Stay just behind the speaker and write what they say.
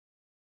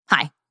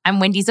I'm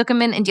Wendy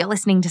Zuckerman, and you're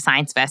listening to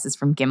Science Versus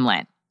from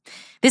Gimlet.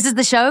 This is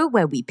the show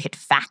where we pit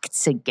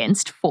facts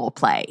against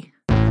foreplay.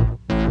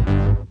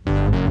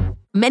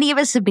 Many of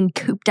us have been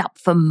cooped up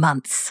for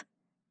months,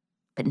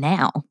 but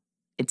now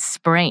it's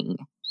spring.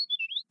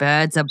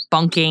 Birds are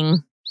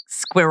bonking,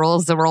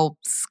 squirrels are all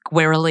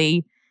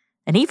squirrely,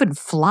 and even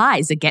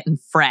flies are getting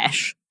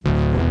fresh.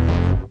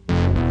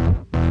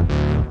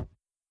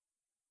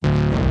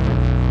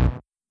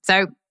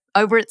 So,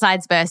 over at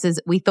Science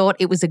Versus, we thought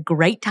it was a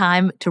great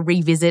time to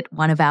revisit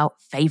one of our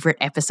favourite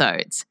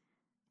episodes.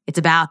 It's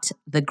about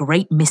the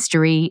great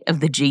mystery of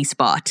the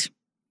G-spot.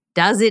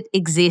 Does it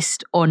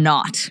exist or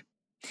not?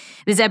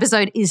 This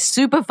episode is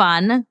super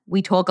fun.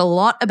 We talk a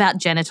lot about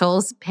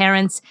genitals.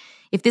 Parents,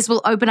 if this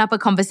will open up a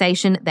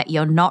conversation that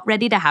you're not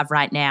ready to have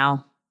right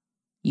now,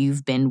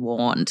 you've been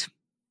warned.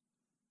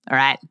 All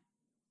right,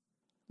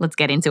 let's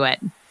get into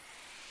it.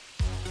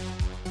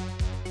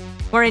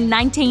 We're in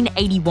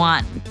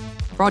 1981.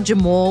 Roger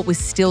Moore was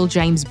still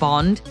James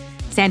Bond.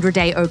 Sandra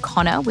Day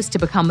O'Connor was to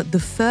become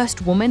the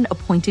first woman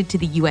appointed to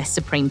the US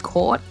Supreme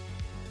Court.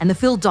 And The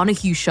Phil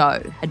Donahue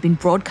Show had been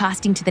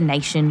broadcasting to the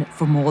nation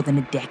for more than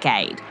a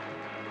decade.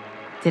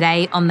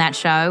 Today on that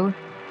show,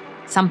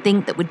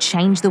 something that would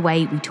change the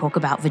way we talk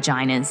about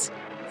vaginas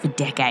for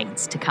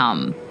decades to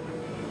come.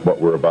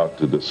 What we're about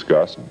to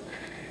discuss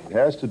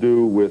has to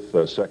do with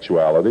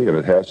sexuality, and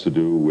it has to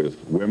do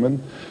with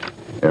women,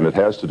 and it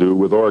has to do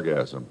with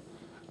orgasm.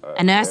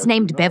 A nurse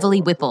named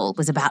Beverly Whipple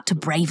was about to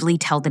bravely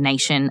tell the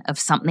nation of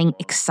something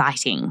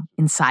exciting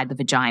inside the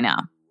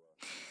vagina.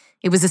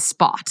 It was a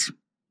spot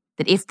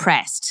that, if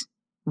pressed,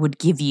 would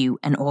give you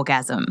an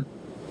orgasm.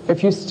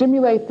 If you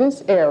stimulate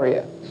this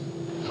area,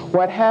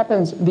 what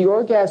happens, the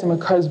orgasm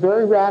occurs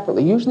very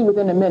rapidly, usually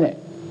within a minute.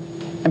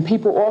 And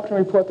people often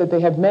report that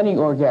they have many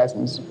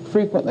orgasms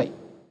frequently.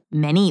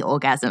 Many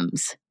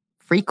orgasms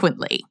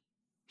frequently.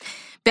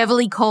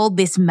 Beverly called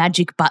this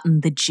magic button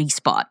the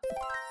G-spot.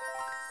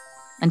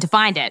 And to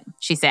find it,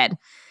 she said,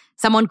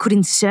 someone could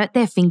insert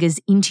their fingers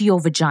into your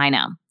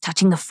vagina,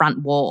 touching the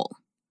front wall.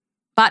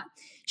 But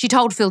she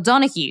told Phil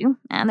Donahue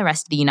and the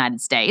rest of the United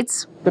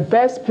States, the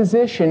best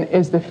position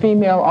is the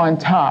female on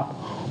top,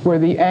 where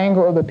the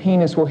angle of the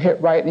penis will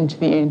hit right into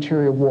the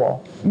anterior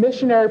wall.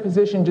 Missionary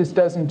position just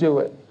doesn't do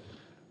it.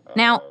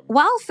 Now,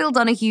 while Phil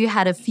Donahue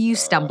had a few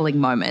stumbling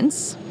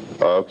moments...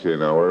 Okay,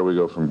 now where do we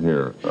go from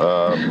here?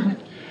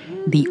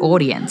 The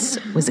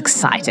audience was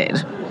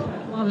excited.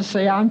 I want to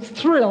say I'm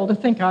thrilled to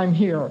think I'm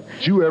here.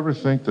 Did you ever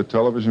think that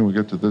television would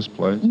get to this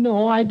place?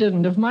 No, I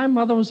didn't. If my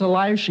mother was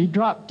alive, she'd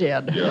drop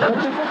dead.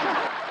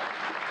 Yeah.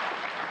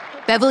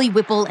 Beverly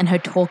Whipple and her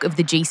talk of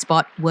the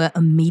G-spot were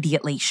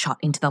immediately shot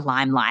into the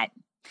limelight.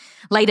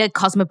 Later,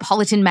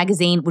 Cosmopolitan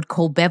magazine would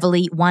call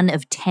Beverly one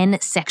of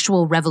 10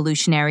 sexual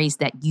revolutionaries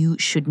that you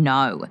should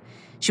know.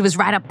 She was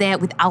right up there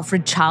with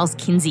Alfred Charles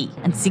Kinsey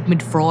and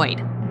Sigmund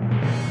Freud.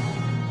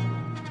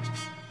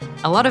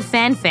 A lot of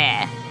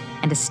fanfare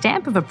and a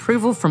stamp of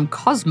approval from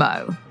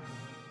Cosmo.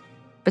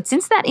 But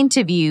since that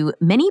interview,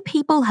 many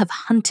people have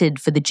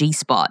hunted for the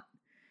G-spot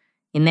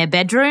in their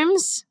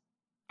bedrooms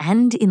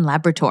and in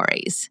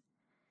laboratories.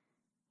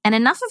 And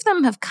enough of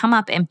them have come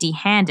up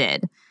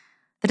empty-handed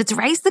that it's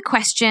raised the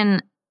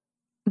question,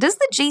 does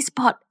the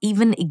G-spot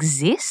even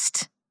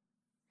exist?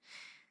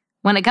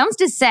 When it comes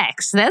to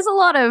sex, there's a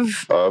lot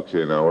of...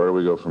 Okay, now where do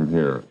we go from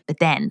here? But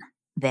then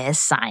there's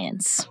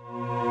science.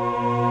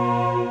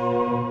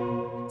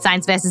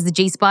 Science versus the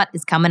G-spot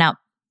is coming up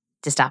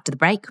just after the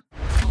break.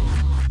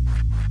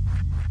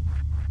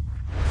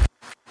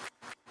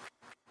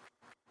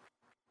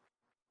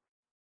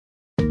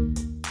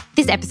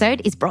 This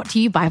episode is brought to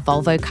you by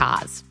Volvo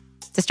Cars.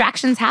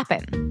 Distractions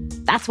happen.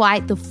 That's why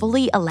the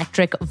fully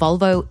electric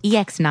Volvo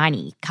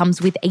EX90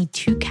 comes with a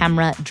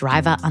 2-camera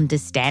driver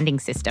understanding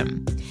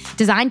system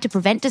designed to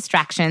prevent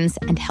distractions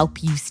and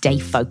help you stay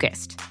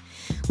focused.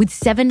 With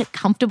 7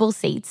 comfortable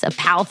seats, a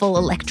powerful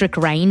electric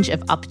range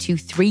of up to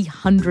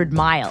 300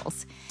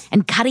 miles,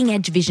 and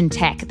cutting-edge vision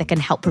tech that can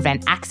help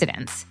prevent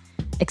accidents,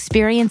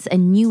 experience a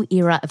new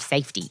era of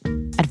safety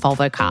at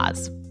Volvo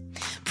Cars.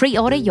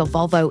 Pre-order your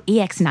Volvo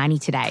EX90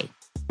 today.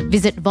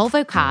 Visit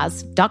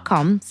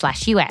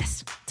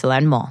volvocars.com/US to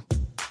learn more.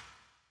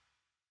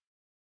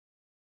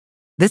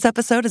 This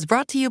episode is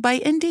brought to you by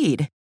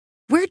Indeed.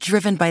 We're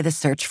driven by the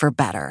search for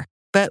better.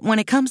 But when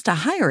it comes to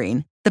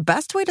hiring, the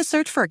best way to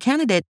search for a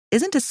candidate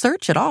isn't to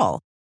search at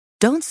all.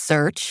 Don't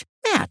search,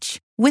 match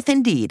with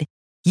Indeed.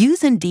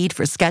 Use Indeed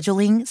for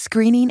scheduling,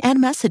 screening, and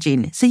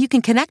messaging so you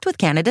can connect with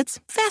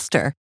candidates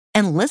faster.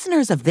 And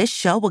listeners of this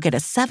show will get a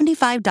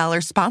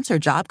 $75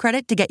 sponsored job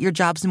credit to get your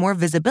jobs more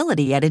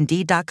visibility at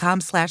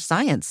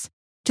Indeed.com/science.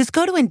 Just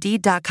go to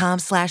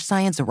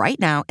Indeed.com/science right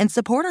now and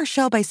support our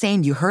show by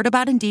saying you heard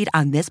about Indeed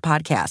on this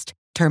podcast.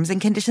 Terms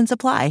and conditions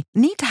apply.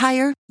 Need to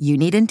hire? You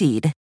need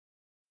Indeed.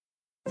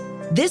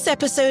 This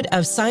episode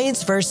of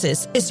Science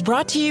Versus is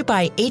brought to you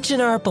by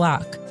H&R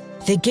Block.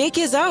 The gig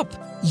is up.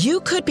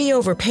 You could be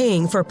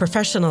overpaying for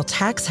professional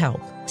tax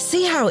help.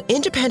 See how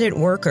independent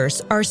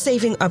workers are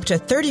saving up to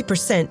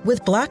 30%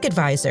 with Block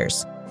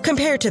Advisors,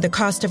 compared to the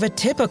cost of a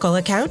typical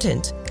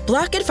accountant.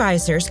 Block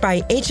Advisors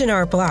by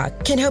H&R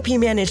Block can help you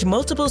manage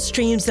multiple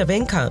streams of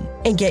income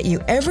and get you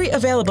every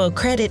available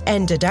credit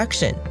and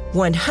deduction.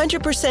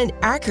 100%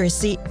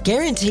 accuracy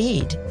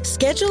guaranteed.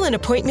 Schedule an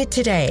appointment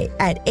today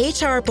at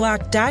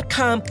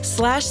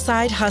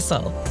hrblock.com/side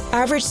hustle.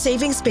 Average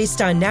savings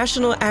based on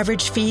national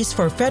average fees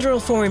for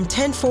Federal Form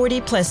 1040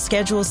 plus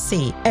Schedule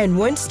C and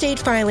one state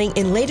filing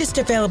in latest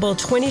available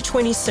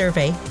 2020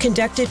 survey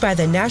conducted by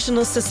the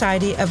National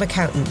Society of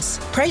Accountants.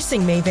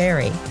 Pricing may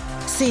vary.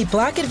 See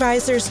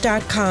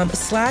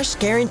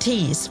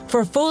blockadvisors.com/guarantees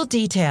for full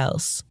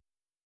details.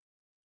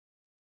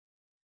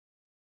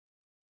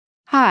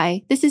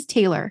 Hi, this is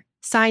Taylor,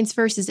 Science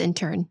Versus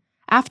intern.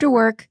 After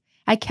work,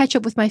 I catch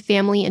up with my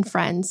family and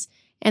friends,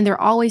 and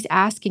they're always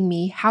asking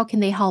me how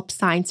can they help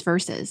Science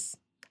Versus.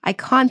 I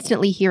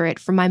constantly hear it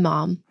from my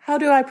mom. How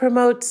do I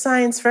promote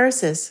Science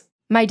Versus?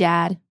 My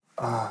dad.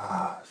 See.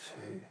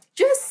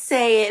 Just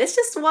say it. It's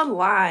just one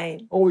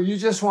line. Oh, you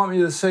just want me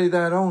to say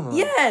that only?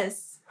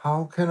 Yes.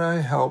 How can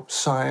I help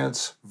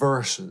Science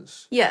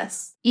Versus?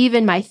 Yes.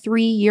 Even my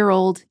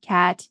 3-year-old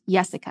cat,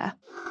 Jessica.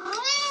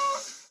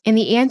 And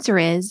the answer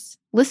is,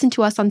 listen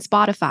to us on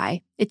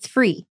Spotify. It's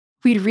free.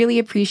 We'd really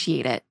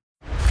appreciate it.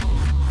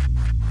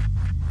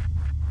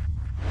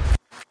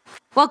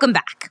 Welcome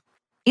back.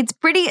 It's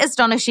pretty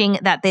astonishing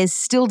that there's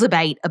still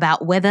debate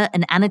about whether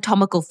an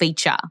anatomical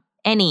feature,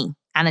 any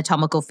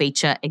anatomical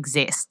feature,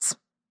 exists.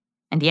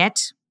 And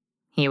yet,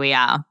 here we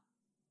are.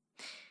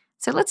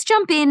 So let's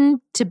jump in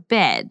to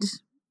bed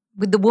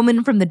with the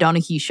woman from The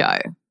Donahue Show,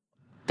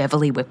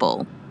 Beverly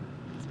Whipple.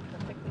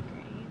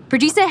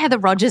 Producer Heather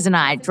Rogers and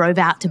I drove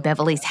out to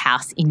Beverly's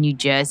house in New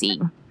Jersey.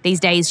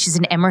 These days, she's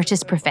an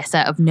emeritus professor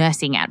of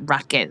nursing at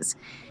Rutgers,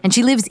 and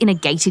she lives in a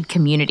gated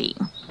community.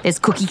 There's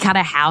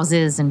cookie-cutter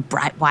houses and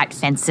bright white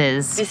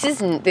fences.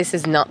 This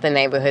is not the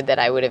neighbourhood that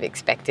I would have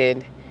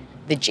expected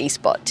the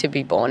G-Spot to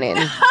be born in.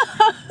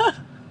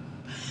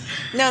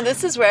 No,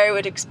 this is where I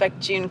would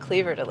expect June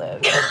Cleaver to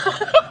live.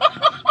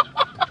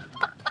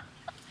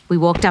 We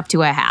walked up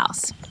to her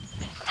house.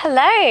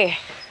 Hello.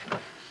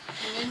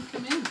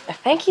 Come in.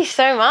 Thank you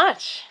so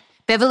much.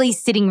 Beverly's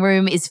sitting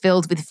room is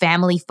filled with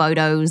family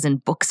photos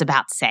and books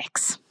about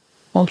sex.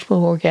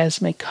 Multiple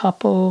orgasmic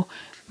couple,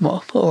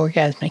 multiple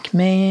orgasmic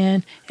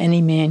man,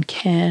 any man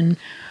can,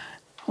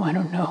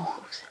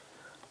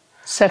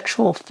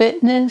 sexual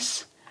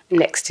fitness.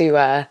 Next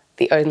to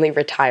the only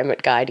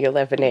retirement guide you'll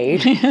ever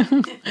need.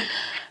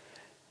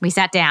 We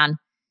sat down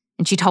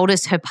and she told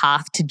us her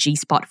path to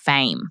G-Spot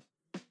fame.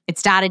 It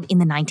started in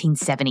the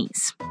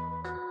 1970s.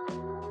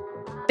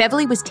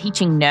 Beverly was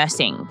teaching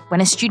nursing when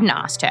a student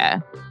asked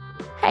her,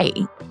 "Hey,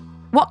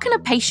 what can a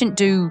patient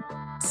do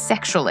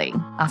sexually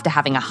after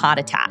having a heart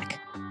attack?"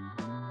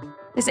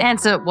 This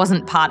answer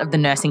wasn't part of the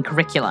nursing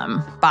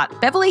curriculum, but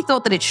Beverly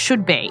thought that it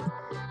should be.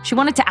 She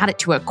wanted to add it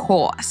to her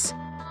course.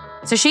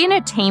 So she and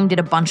her team did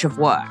a bunch of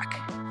work.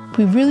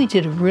 We really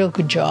did a real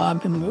good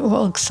job and we were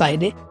all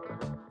excited.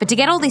 But to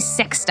get all this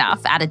sex stuff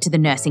added to the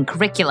nursing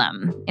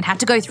curriculum, it had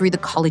to go through the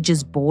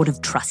college's board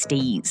of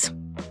trustees.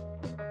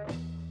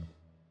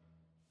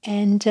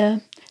 And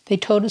they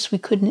told us we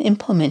couldn't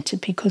implement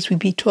it because we'd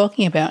be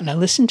talking about, now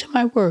listen to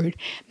my word,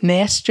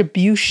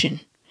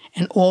 masturbation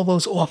and all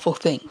those awful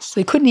things.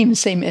 They couldn't even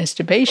say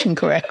masturbation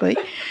correctly.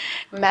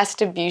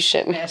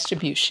 Masturbation.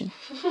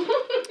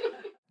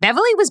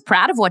 Beverly was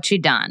proud of what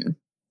she'd done.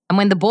 And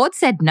when the board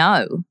said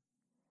no,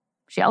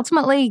 she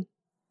ultimately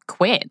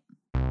quit.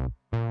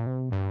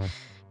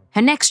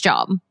 Her next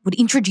job would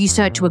introduce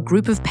her to a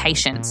group of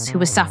patients who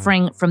were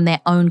suffering from their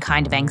own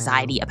kind of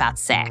anxiety about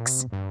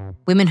sex.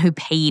 Women who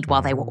peed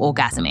while they were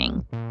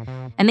orgasming.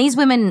 And these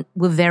women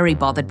were very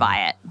bothered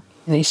by it.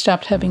 They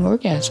stopped having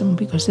orgasm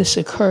because this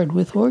occurred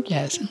with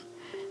orgasm.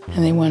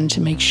 And they wanted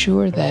to make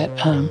sure that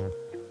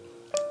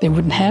they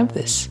wouldn't have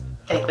this.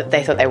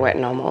 They thought they weren't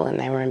normal and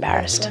they were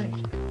embarrassed.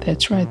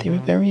 That's right. They were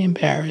very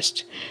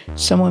embarrassed.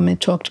 Some women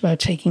talked about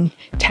taking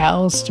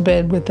towels to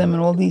bed with them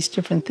and all these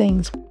different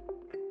things.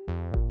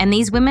 And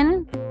these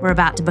women were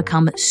about to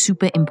become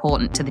super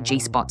important to the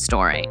G-Spot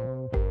story.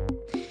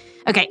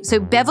 Okay, so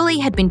Beverly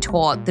had been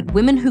taught that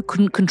women who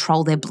couldn't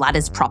control their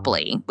bladders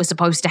properly were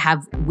supposed to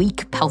have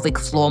weak pelvic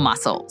floor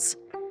muscles.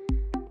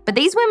 But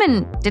these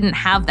women didn't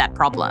have that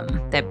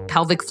problem. Their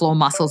pelvic floor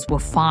muscles were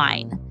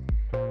fine.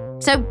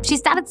 So she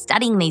started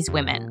studying these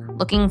women,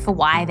 looking for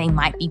why they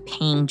might be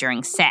peeing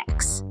during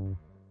sex.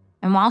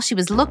 And while she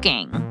was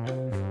looking,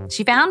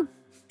 she found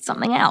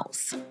something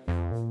else.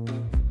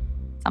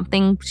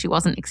 Something she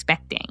wasn't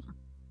expecting.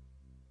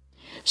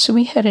 So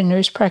we had a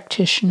nurse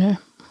practitioner,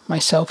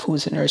 myself who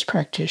was a nurse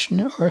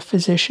practitioner, or a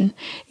physician,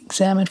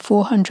 examined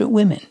 400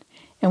 women.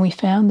 And we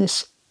found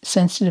this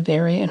sensitive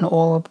area in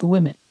all of the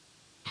women.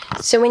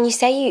 So when you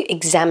say you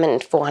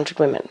examined 400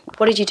 women,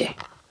 what did you do?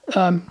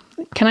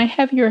 Can I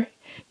have your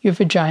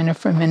vagina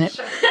for a minute?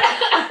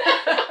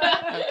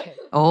 Okay.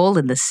 All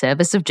in the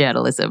service of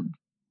journalism.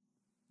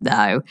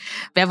 No.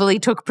 Beverly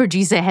took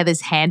producer Heather's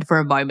hand for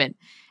a moment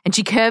and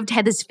she curved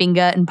Heather's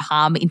finger and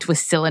palm into a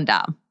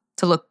cylinder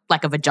to look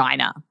like a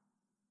vagina.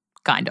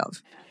 Kind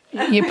of.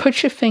 You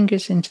put your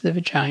fingers into the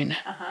vagina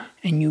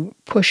and you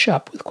push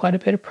up with quite a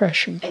bit of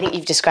pressure. I think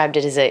you've described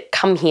it as a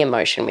come here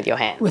motion with your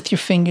hand. With your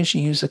fingers,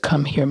 you use a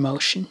come here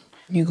motion.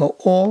 You go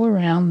all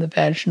around the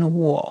vaginal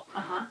wall,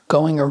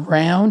 going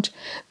around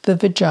the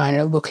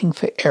vagina looking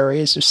for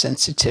areas of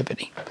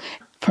sensitivity.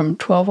 From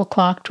 12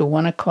 o'clock to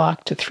 1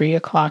 o'clock to 3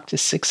 o'clock to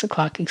 6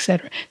 o'clock,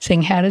 etc.,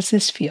 saying, how does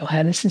this feel?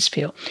 How does this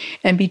feel?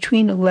 And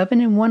between 11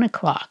 and 1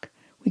 o'clock,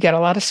 we got a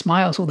lot of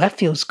smiles. Well, that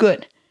feels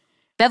good.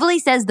 Beverly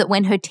says that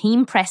when her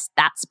team pressed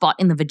that spot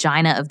in the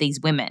vagina of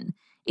these women,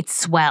 it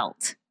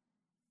swelled.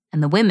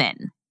 And the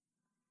women,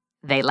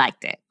 they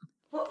liked it.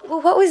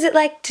 Well, what was it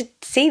like to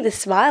see the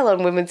smile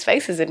on women's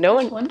faces and no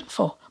one...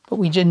 Wonderful, but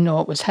we didn't know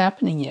what was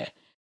happening yet.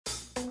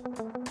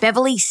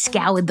 Beverly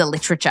scoured the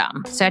literature,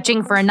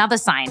 searching for another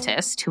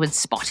scientist who had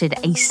spotted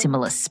a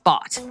similar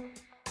spot.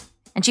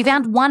 And she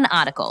found one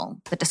article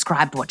that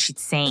described what she'd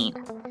seen.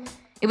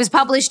 It was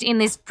published in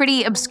this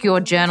pretty obscure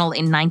journal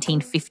in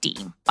 1950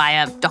 by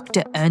a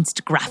Dr.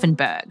 Ernst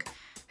Grafenberg,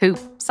 who,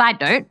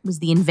 side note, was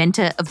the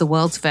inventor of the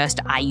world's first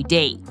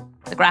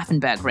IUD, the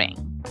Grafenberg ring.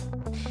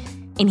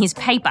 In his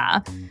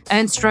paper,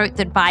 Ernst wrote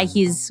that by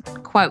his,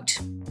 quote,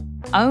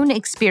 own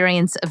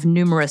experience of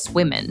numerous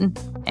women,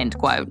 end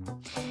quote,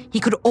 he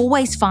could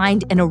always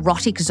find an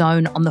erotic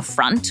zone on the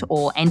front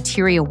or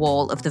anterior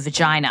wall of the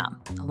vagina,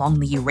 along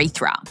the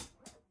urethra.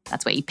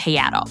 That's where you pee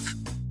out of.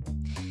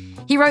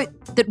 He wrote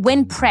that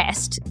when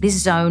pressed,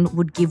 this zone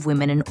would give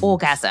women an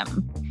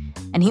orgasm.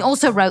 And he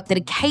also wrote that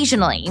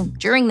occasionally,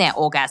 during their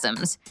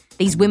orgasms,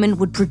 these women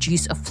would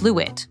produce a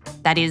fluid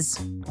that is,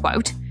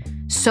 quote,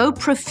 so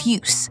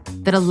profuse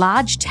that a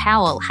large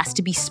towel has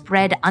to be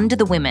spread under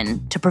the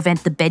women to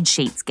prevent the bed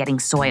sheets getting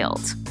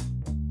soiled,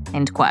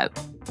 end quote.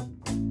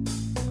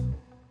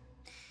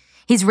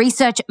 His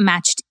research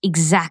matched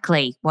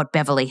exactly what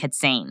Beverly had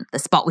seen. The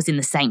spot was in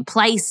the same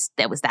place,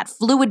 there was that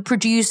fluid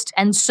produced,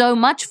 and so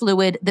much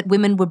fluid that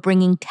women were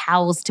bringing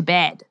towels to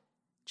bed,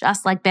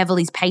 just like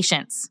Beverly's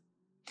patients.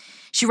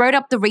 She wrote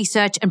up the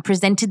research and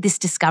presented this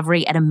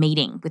discovery at a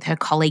meeting with her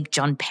colleague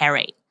John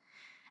Perry.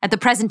 At the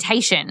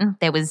presentation,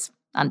 there was,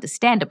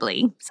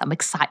 understandably, some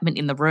excitement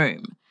in the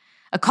room.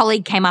 A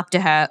colleague came up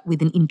to her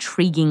with an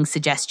intriguing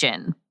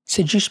suggestion.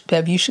 Said,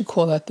 Bev, you should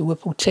call that the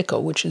Whipple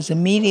Tickle, which is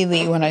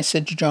immediately when I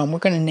said to John, we're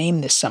going to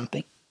name this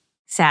something.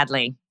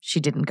 Sadly, she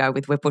didn't go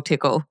with Whipple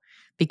Tickle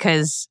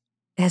because,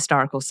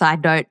 historical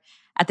side note,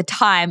 at the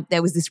time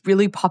there was this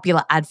really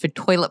popular ad for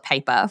toilet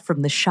paper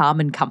from the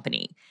Charmin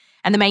company.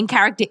 And the main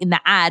character in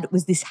the ad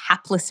was this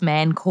hapless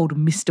man called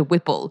Mr.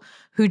 Whipple,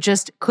 who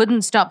just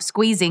couldn't stop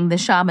squeezing the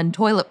Charmin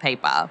toilet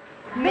paper.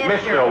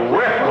 Mr.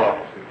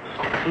 Whipple,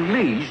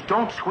 please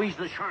don't squeeze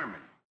the Charmin.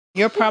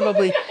 You're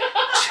probably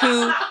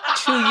too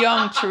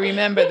young to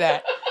remember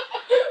that.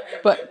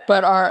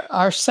 But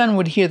our son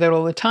would hear that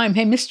all the time.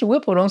 Hey, Mr.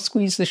 Whipple, don't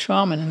squeeze the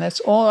Charmin. And that's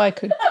all I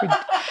could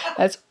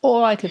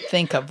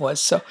think of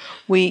was. So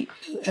we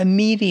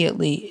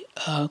immediately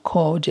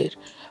called it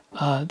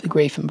the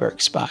Grafenberg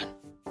spot.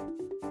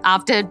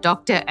 After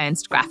Dr.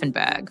 Ernst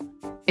Grafenberg,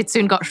 it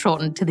soon got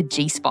shortened to the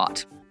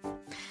G-spot.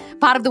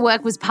 Part of the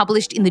work was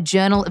published in the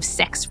Journal of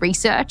Sex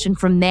Research, and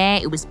from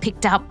there it was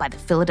picked up by the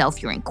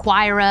Philadelphia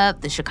Inquirer,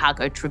 the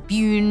Chicago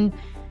Tribune,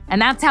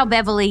 and that's how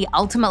Beverly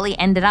ultimately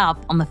ended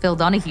up on the Phil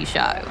Donahue Show.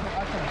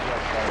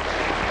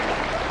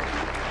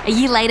 A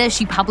year later,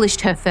 she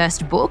published her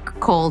first book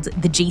called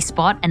The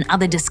G-Spot and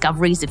Other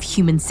Discoveries of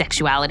Human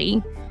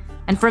Sexuality.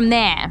 And from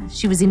there,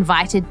 she was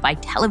invited by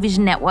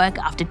television network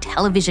after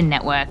television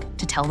network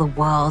to tell the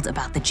world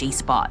about the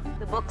G-spot.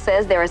 The book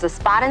says there is a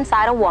spot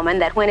inside a woman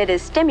that when it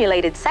is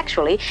stimulated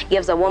sexually,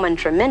 gives a woman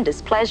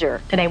tremendous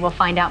pleasure. Today we'll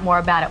find out more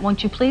about it.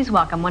 Won't you please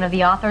welcome one of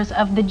the authors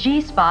of The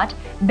G-Spot,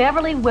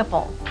 Beverly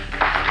Whipple.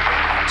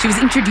 She was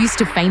introduced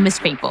to famous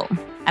people.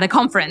 At a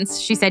conference,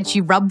 she said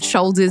she rubbed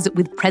shoulders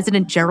with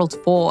President Gerald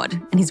Ford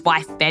and his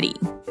wife Betty.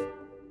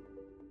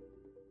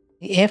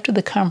 After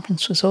the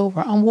conference was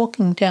over, I'm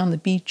walking down the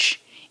beach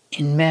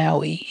in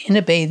Maui in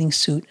a bathing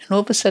suit, and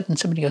all of a sudden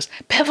somebody goes,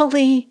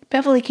 Beverly,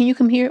 can you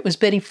come here? It was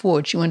Betty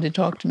Ford. She wanted to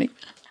talk to me.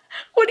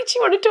 What did she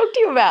want to talk to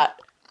you about?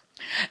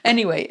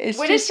 Anyway,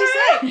 what did she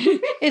say?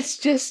 It's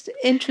just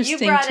interesting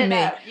to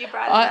me. You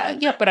brought it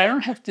up. Yeah, but I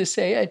don't have to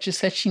say. I just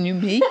said she knew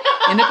me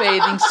in a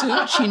bathing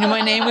suit. She knew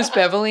my name was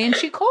Beverly, and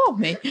she called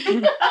me.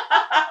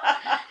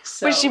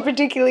 Was she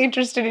particularly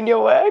interested in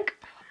your work?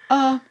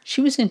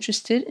 She was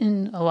interested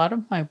in a lot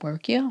of my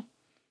work, yeah.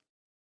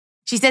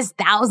 She says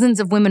thousands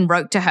of women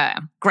wrote to her,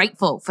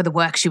 grateful for the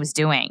work she was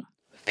doing.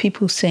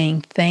 People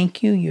saying,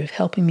 thank you, you're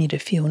helping me to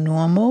feel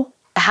normal.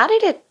 How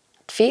did it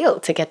feel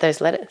to get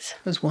those letters?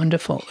 It was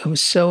wonderful. It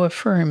was so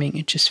affirming.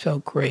 It just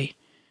felt great.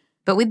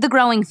 But with the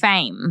growing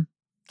fame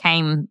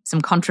came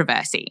some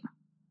controversy.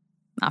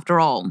 After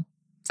all,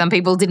 some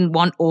people didn't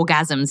want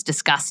orgasms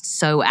discussed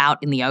so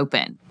out in the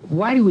open.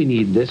 Why do we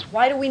need this?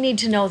 Why do we need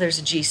to know there's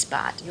a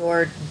G-spot?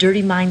 You're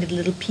dirty-minded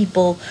little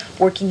people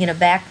working in a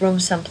back room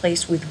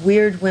someplace with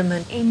weird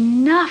women.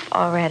 Enough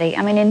already.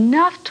 I mean,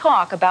 enough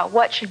talk about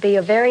what should be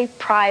a very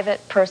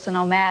private,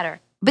 personal matter.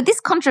 But this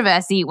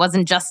controversy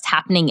wasn't just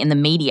happening in the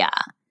media.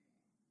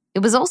 It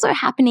was also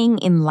happening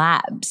in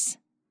labs.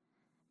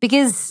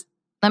 Because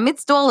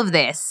amidst all of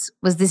this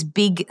was this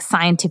big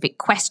scientific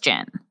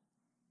question.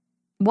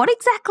 What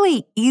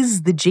exactly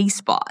is the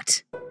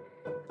G-spot?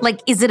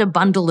 Like, is it a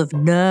bundle of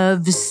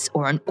nerves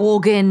or an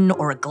organ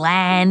or a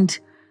gland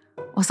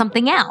or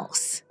something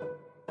else?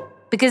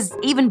 Because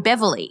even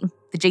Beverly,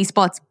 the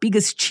G-spot's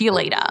biggest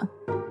cheerleader,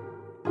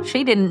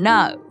 she didn't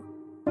know.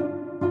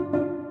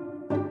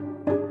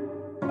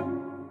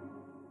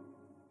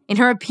 In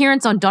her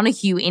appearance on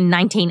Donahue in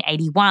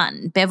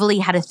 1981, Beverly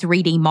had a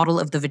 3D model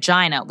of the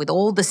vagina with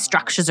all the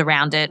structures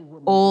around it,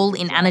 all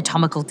in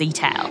anatomical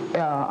detail.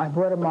 I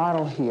brought a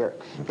model here.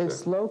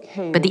 It's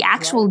located. But the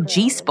actual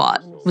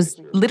G-spot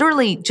was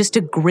literally just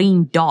a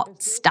green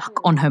dot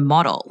stuck on her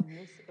model.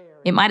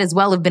 It might as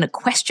well have been a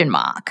question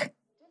mark.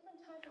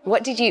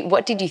 What did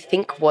you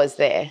think was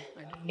there?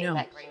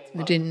 I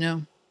didn't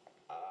know.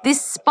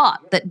 This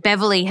spot that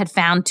Beverly had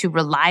found to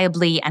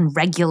reliably and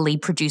regularly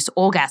produce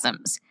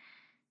orgasms.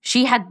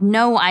 She had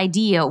no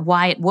idea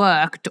why it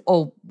worked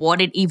or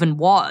what it even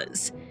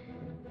was.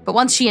 But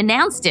once she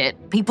announced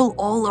it, people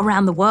all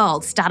around the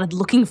world started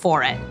looking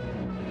for it.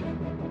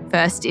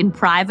 First in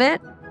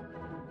private,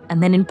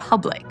 and then in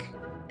public,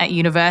 at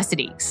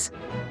universities.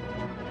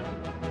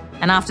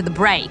 And after the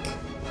break,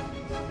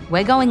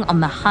 we're going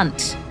on the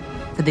hunt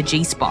for the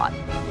G-spot.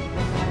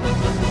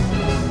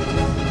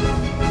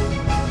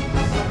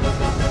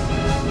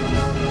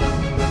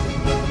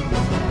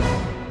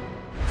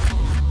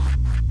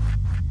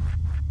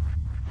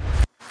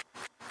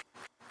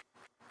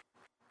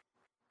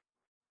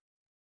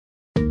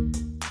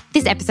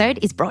 This episode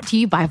is brought to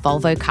you by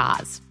Volvo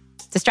Cars.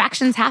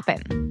 Distractions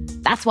happen.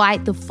 That's why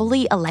the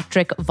fully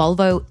electric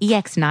Volvo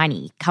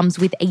EX90 comes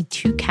with a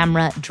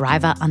 2-camera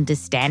driver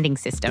understanding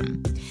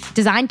system,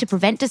 designed to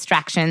prevent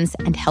distractions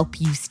and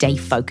help you stay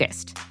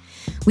focused.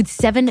 With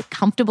 7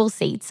 comfortable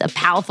seats, a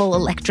powerful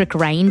electric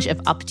range of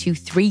up to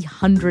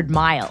 300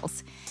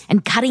 miles,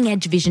 and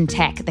cutting-edge vision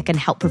tech that can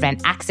help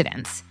prevent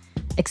accidents,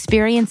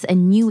 experience a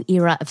new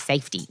era of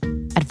safety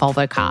at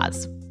Volvo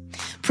Cars.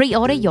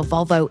 Pre-order your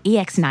Volvo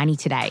EX90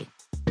 today.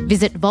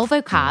 Visit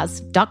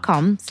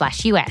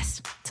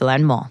volvocars.com/US to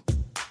learn more.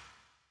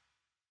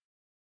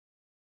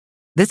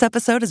 This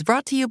episode is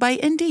brought to you by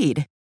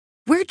Indeed.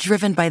 We're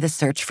driven by the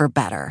search for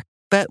better.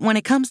 But when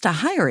it comes to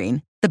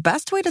hiring, the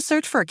best way to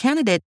search for a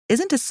candidate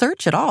isn't to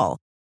search at all.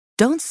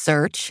 Don't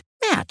search,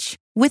 match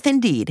with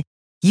Indeed.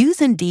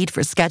 Use Indeed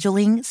for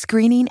scheduling,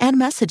 screening, and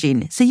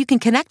messaging so you can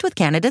connect with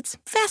candidates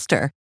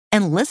faster.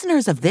 And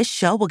listeners of this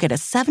show will get a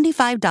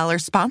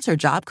 $75 sponsored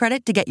job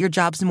credit to get your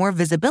jobs more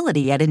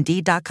visibility at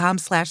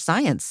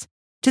Indeed.com/science.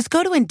 Just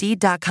go to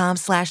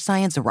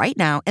Indeed.com/science right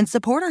now and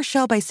support our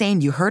show by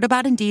saying you heard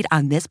about Indeed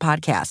on this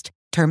podcast.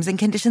 Terms and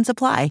conditions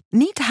apply.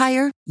 Need to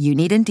hire? You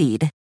need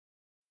Indeed.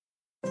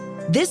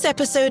 This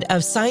episode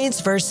of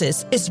Science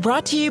Versus is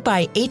brought to you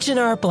by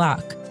H&R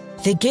Block.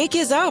 The gig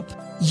is up.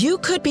 You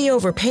could be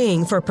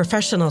overpaying for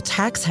professional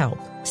tax help.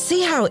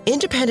 See how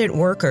independent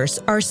workers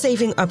are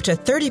saving up to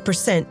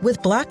 30%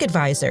 with Block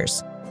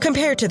Advisors,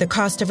 compared to the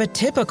cost of a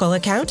typical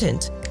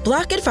accountant.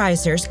 Block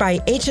Advisors by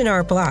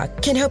H&R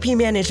Block can help you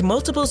manage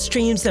multiple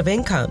streams of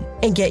income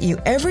and get you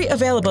every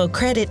available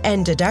credit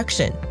and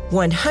deduction.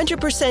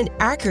 100%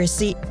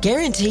 accuracy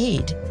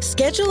guaranteed.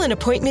 Schedule an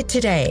appointment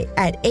today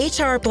at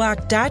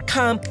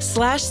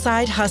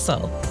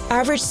hrblock.com/side-hustle.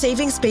 Average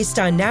savings based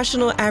on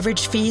national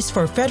average fees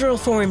for Federal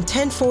Form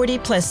 1040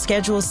 plus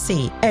Schedule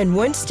C and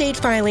 1 state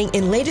filing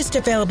in latest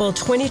available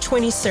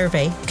 2020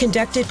 survey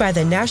conducted by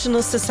the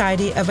National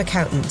Society of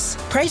Accountants.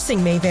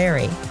 Pricing may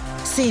vary.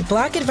 See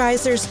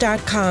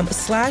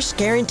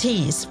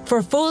blockadvisors.com/guarantees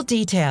for full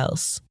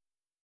details.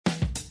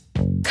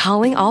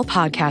 Calling all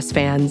podcast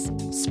fans,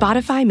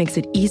 Spotify makes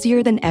it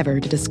easier than ever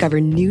to discover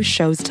new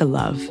shows to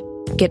love.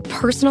 Get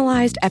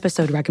personalized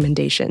episode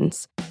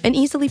recommendations and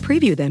easily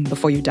preview them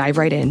before you dive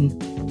right in.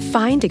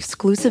 Find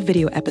exclusive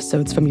video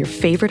episodes from your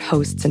favorite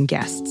hosts and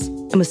guests.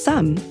 And with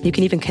some, you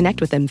can even connect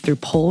with them through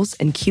polls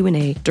and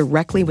Q&A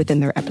directly within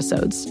their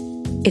episodes.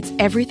 It's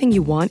everything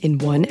you want in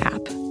one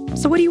app.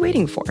 So what are you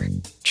waiting for?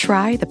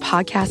 Try the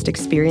podcast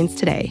experience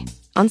today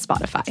on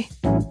Spotify.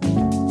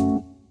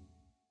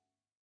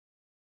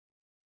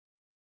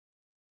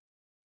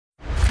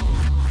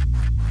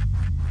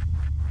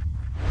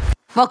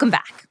 Welcome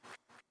back.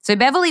 So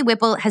Beverly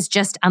Whipple has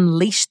just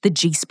unleashed the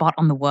G-spot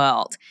on the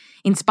world,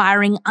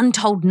 inspiring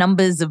untold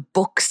numbers of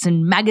books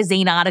and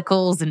magazine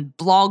articles and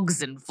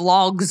blogs and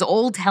vlogs,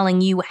 all telling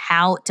you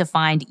how to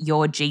find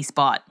your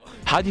G-spot.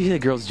 How do you hit a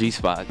girl's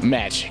G-spot?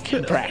 Magic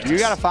and practice. You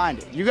gotta find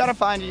it. You gotta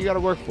find it. You gotta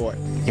work for it.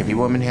 Every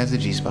woman has a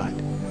G-spot.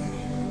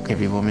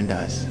 Every woman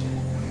does.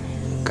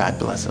 God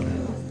bless them.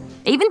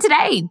 Even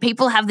today,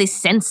 people have this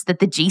sense that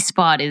the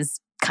G-spot is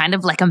kind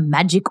of like a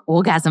magic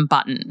orgasm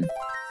button.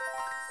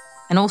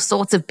 And all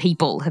sorts of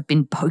people have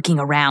been poking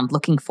around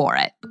looking for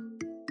it,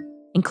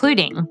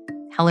 including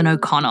Helen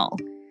O'Connell,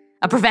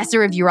 a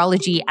professor of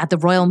urology at the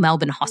Royal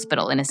Melbourne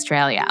Hospital in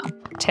Australia.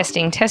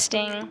 Testing. Do you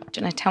want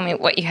to tell me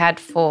what you had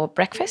for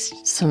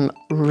breakfast? Some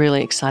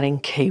really exciting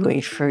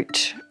kiwi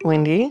fruit,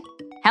 Wendy.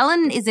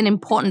 Helen is an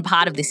important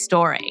part of this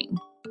story.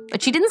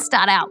 But she didn't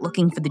start out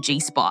looking for the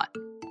G-spot.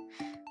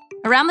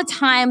 Around the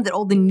time that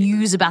all the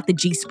news about the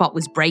G-spot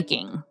was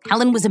breaking,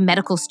 Helen was a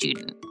medical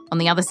student on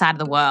the other side of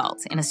the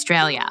world in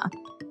Australia,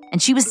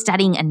 and she was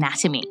studying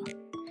anatomy.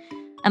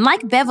 And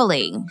like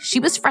Beverly, she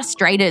was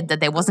frustrated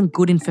that there wasn't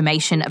good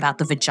information about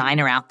the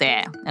vagina out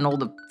there and all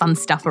the fun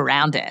stuff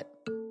around it.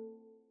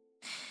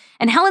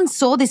 And Helen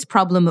saw this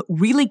problem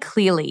really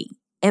clearly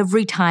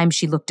every time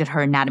she looked at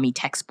her anatomy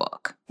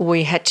textbook.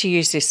 We had to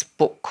use this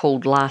book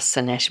called Laast's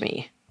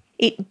Anatomy.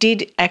 It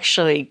did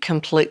actually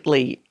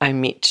completely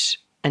omit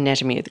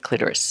anatomy of the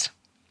clitoris.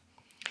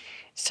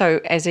 So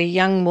as a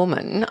young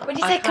woman... When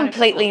you say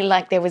completely,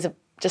 like there was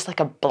just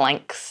like a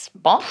blank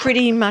spot?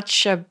 Pretty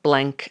much a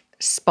blank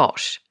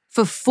spot.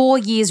 For 4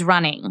 years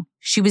running,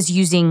 she was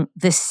using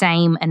the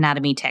same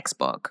anatomy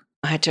textbook.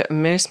 I had to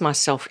immerse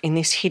myself in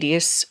this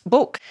hideous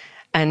book.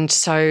 And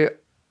so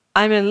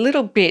I'm a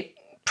little bit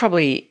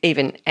probably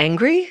even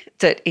angry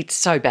that it's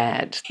so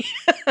bad.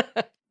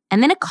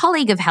 And then a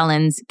colleague of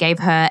Helen's gave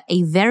her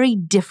a very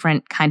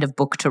different kind of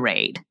book to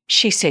read.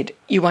 She said,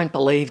 "You won't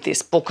believe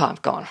this book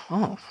I've got."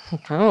 Oh,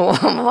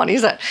 what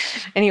is it?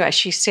 Anyway,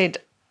 she said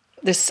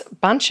this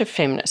bunch of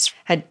feminists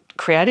had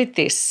created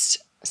this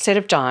set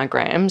of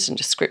diagrams and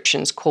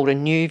descriptions called A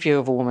New View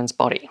of a Woman's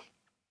Body.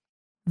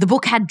 The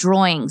book had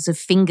drawings of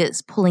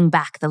fingers pulling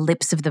back the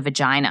lips of the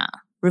vagina,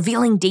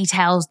 revealing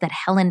details that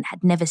Helen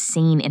had never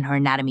seen in her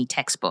anatomy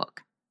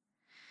textbook.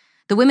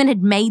 The women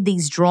had made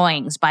these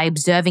drawings by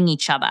observing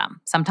each other,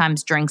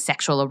 sometimes during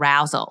sexual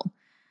arousal.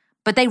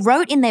 But they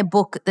wrote in their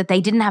book that they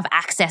didn't have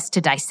access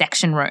to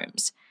dissection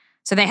rooms,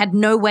 so they had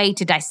no way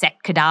to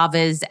dissect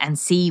cadavers and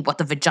see what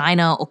the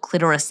vagina or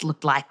clitoris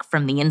looked like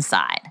from the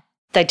inside.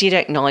 They did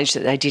acknowledge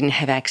that they didn't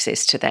have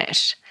access to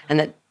that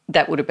and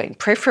that would have been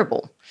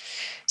preferable.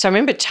 So I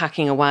remember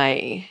tucking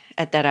away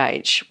at that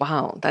age,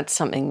 wow, that's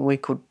something we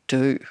could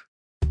do.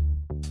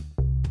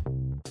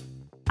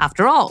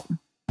 After all,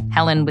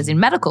 Helen was in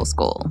medical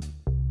school.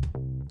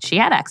 She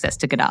had access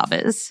to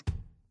cadavers.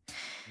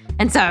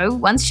 And so,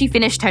 once she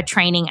finished her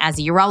training as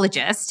a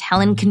urologist,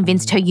 Helen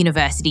convinced her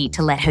university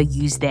to let her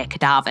use their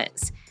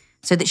cadavers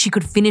so that she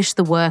could finish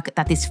the work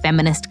that this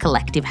feminist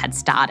collective had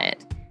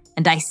started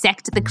and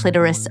dissect the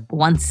clitoris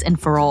once and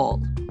for all.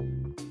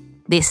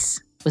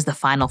 This was the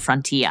final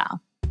frontier.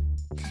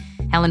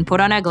 Helen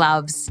put on her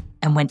gloves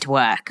and went to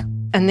work.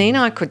 And then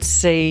I could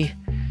see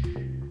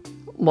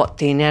what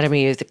the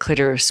anatomy of the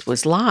clitoris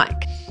was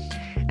like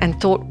and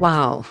thought,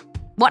 wow.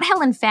 What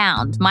Helen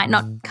found might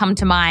not come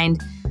to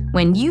mind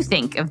when you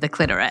think of the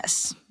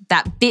clitoris.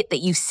 That bit that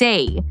you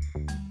see,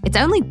 it's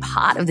only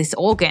part of this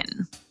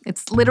organ.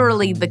 It's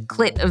literally the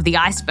clit of the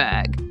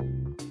iceberg.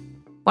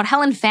 What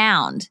Helen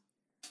found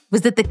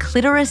was that the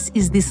clitoris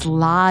is this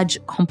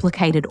large,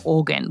 complicated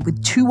organ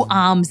with 2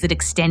 arms that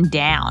extend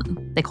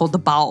down. They're called the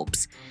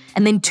bulbs.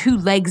 And then 2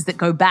 legs that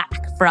go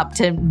back for up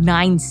to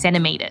 9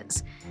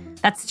 centimetres.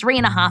 That's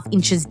 3.5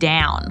 inches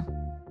down.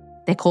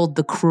 They're called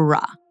the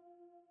crura.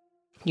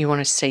 You want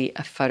to see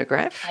a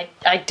photograph?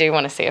 I do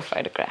want to see a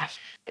photograph.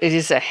 It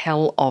is a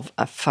hell of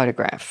a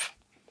photograph.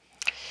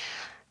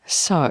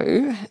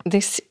 So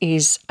this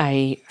is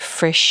a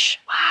fresh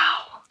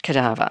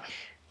cadaver.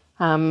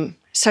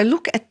 So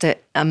look at the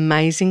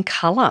amazing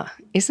colour.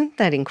 Isn't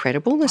that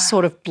incredible? The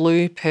sort of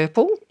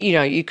blue-purple. You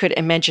know, you could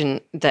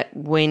imagine that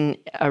when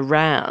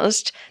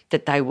aroused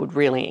that they would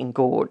really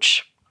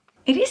engorge.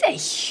 It is a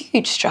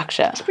huge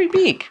structure. It's pretty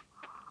big.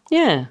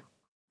 Yeah.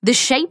 The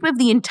shape of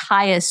the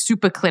entire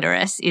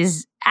superclitoris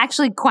is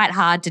actually quite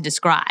hard to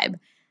describe.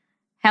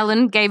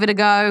 Helen gave it a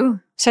go.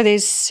 So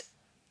there's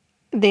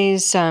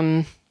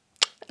kind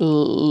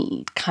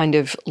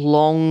of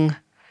long,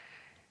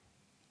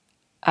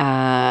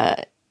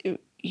 that's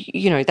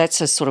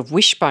a sort of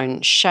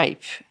wishbone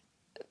shape,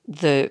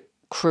 the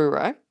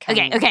crura.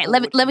 Okay,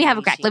 let me have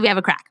a crack.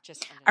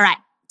 All right,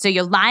 so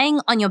you're lying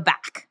on your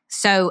back.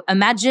 So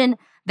imagine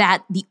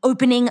that the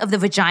opening of the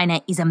vagina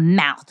is a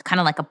mouth, kind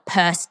of like a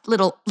pursed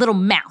little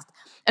mouth.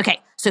 Okay,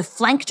 so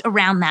flanked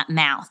around that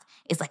mouth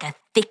is like a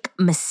thick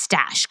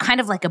moustache, kind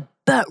of like a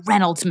Burt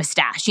Reynolds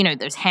moustache,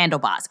 those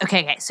handlebars.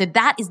 Okay, so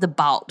that is the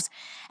bulbs.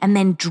 And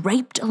then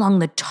draped along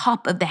the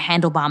top of the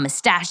handlebar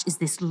moustache is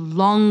this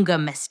longer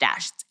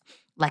moustache,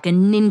 like a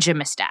ninja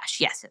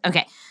moustache. Yes,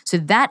 okay, so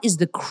that is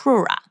the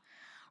crura.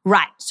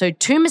 Right, so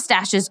 2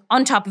 moustaches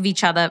on top of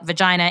each other,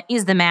 vagina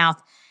is the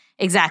mouth.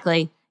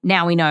 Exactly.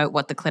 Now we know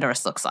what the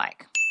clitoris looks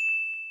like.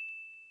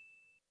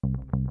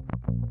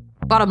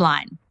 Bottom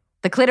line,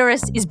 the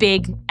clitoris is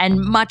big and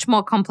much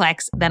more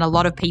complex than a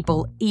lot of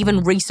people,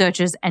 even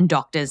researchers and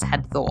doctors,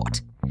 had thought.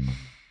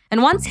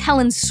 And once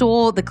Helen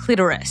saw the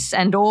clitoris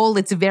and all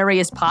its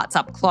various parts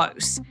up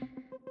close,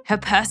 her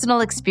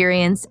personal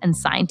experience and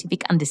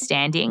scientific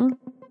understanding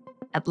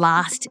at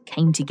last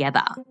came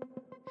together.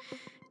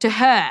 To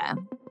her,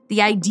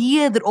 the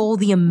idea that all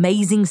the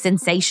amazing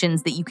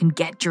sensations that you can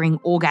get during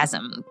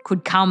orgasm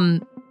could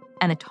come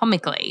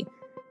anatomically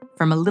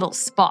from a little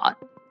spot,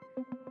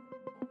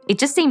 it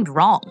just seemed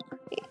wrong.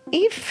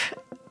 If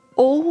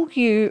all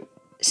you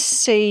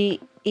see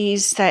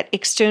is that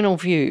external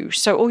view.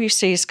 So all you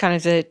see is kind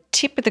of the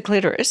tip of the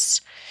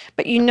clitoris,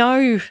 but you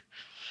know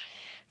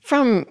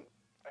from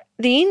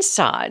the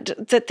inside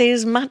that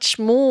there's much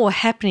more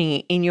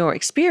happening in your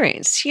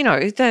experience. You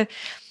know,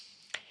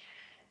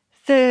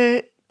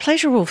 the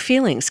pleasurable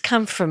feelings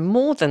come from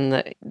more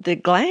than the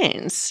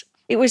glands.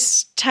 It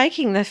was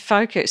taking the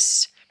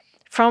focus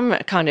from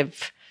a kind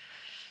of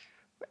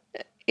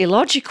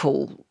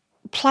illogical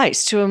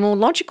place to a more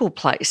logical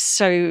place.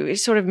 So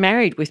it's sort of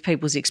married with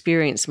people's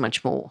experience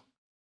much more.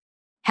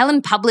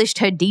 Helen published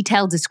her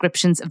detailed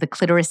descriptions of the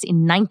clitoris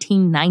in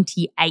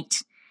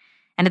 1998.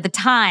 And at the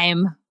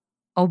time,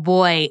 oh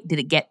boy, did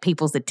it get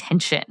people's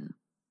attention,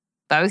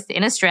 both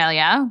in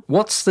Australia.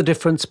 What's the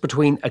difference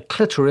between a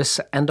clitoris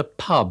and a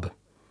pub?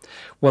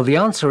 Well, the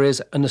answer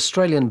is an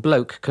Australian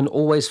bloke can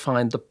always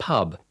find the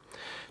pub.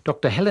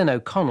 Dr. Helen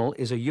O'Connell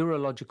is a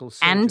urological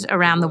surgeon. And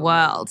around the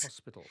world.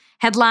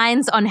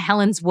 Headlines on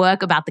Helen's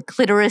work about the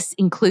clitoris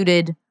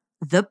included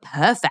The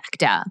Purr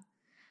Factor,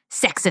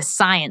 Sexist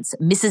Science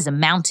Misses a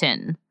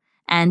Mountain,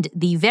 and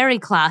the very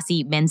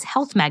classy Men's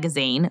Health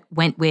magazine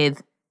went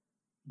with,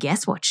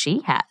 guess what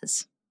she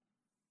has?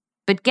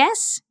 But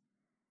guess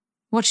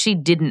what she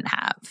didn't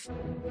have?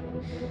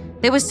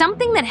 There was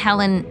something that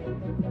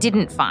Helen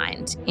didn't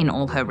find in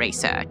all her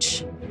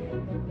research.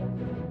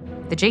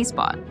 The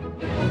G-spot.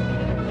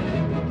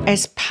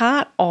 As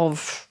part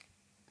of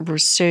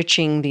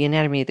researching the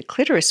anatomy of the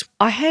clitoris,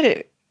 I had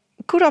a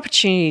good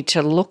opportunity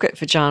to look at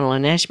vaginal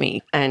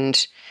anatomy,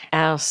 and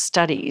our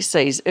studies,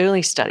 these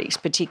early studies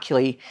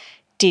particularly,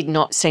 did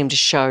not seem to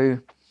show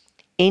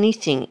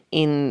anything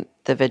in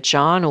the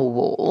vaginal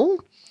wall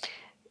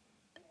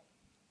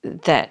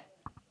that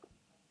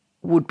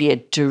would be a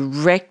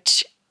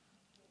direct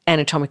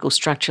anatomical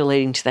structure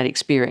leading to that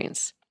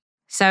experience.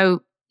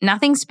 So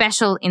nothing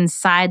special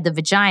inside the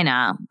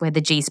vagina where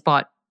the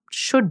G-spot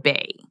should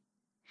be.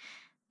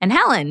 And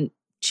Helen,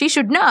 she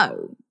should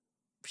know.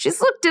 She's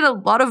looked at a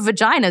lot of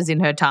vaginas in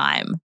her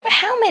time.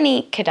 How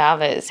many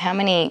cadavers, how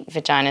many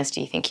vaginas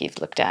do you think you've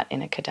looked at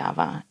in a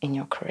cadaver in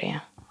your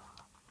career?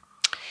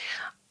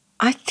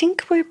 I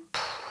think we're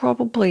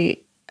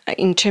probably,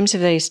 in terms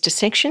of these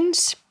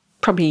dissections,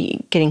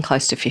 probably getting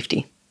close to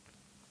 50.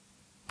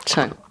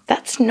 So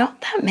that's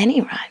not that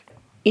many, right?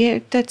 Yeah,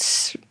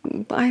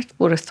 I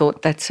would have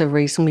thought that's a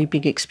reasonably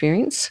big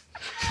experience.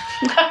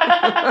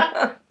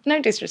 No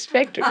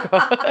disrespect, of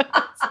course.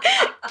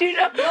 You're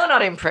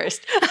not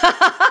impressed.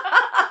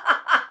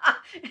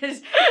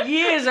 There's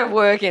years of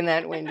work in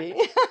that, Wendy.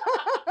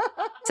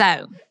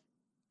 So,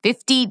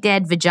 50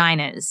 dead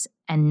vaginas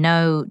and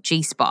no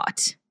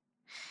G-spot.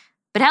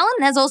 But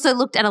Helen has also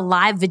looked at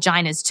alive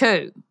vaginas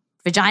too,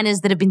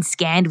 vaginas that have been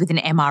scanned with an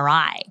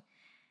MRI.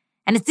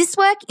 And it's this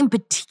work in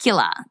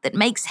particular that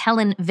makes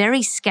Helen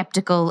very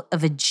skeptical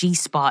of a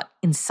G-spot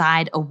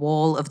inside a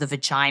wall of the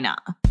vagina.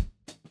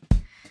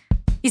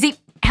 You see,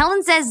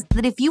 Helen says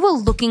that if you were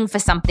looking for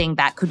something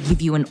that could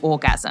give you an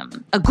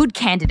orgasm, a good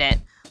candidate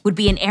would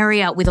be an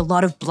area with a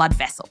lot of blood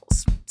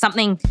vessels,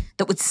 something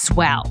that would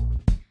swell.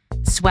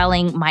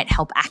 Swelling might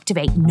help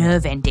activate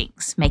nerve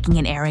endings, making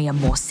an area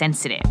more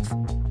sensitive.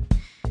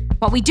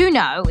 What we do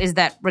know is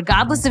that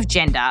regardless of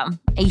gender,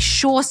 a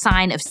sure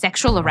sign of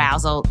sexual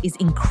arousal is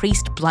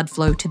increased blood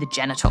flow to the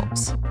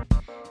genitals.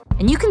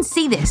 And you can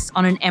see this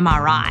on an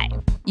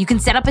MRI. You can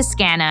set up a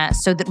scanner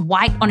so that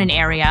white on an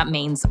area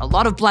means a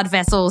lot of blood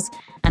vessels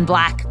and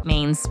black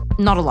means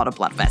not a lot of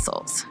blood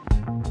vessels.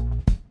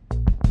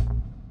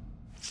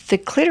 The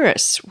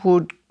clitoris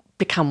would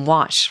become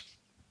white.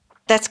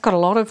 That's got a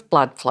lot of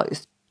blood flow.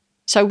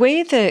 So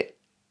where the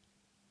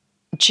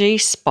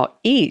G-spot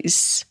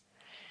is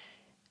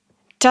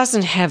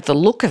doesn't have the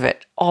look of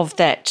it, of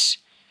that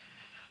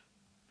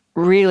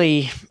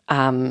really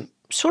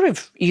sort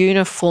of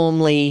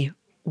uniformly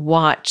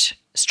white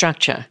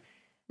structure.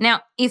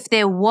 Now, if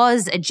there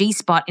was a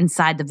G-spot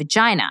inside the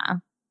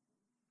vagina,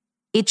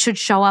 it should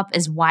show up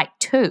as white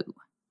too.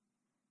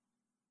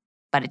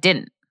 But it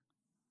didn't.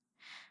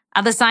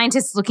 Other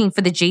scientists looking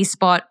for the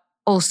G-spot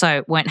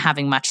also weren't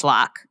having much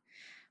luck.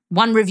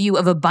 One review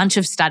of a bunch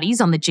of studies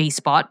on the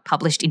G-spot,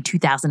 published in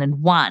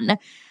 2001,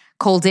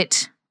 called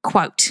it,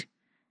 quote,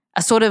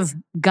 a sort of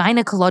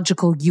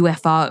gynecological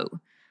UFO,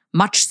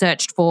 much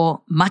searched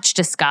for, much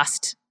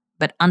discussed,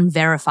 but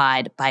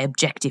unverified by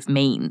objective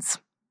means,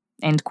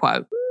 end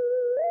quote.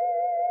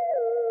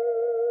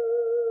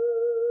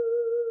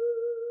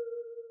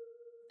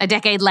 A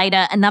decade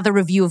later, another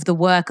review of the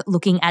work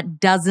looking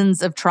at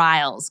dozens of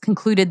trials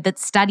concluded that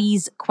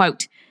studies,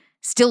 quote,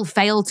 still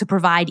fail to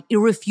provide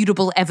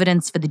irrefutable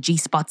evidence for the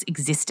G-spot's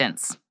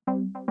existence.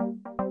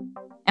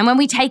 And when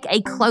we take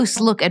a close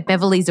look at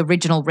Beverly's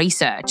original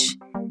research,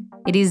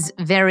 it is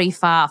very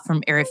far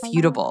from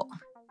irrefutable.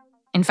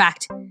 In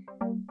fact,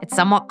 it's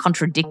somewhat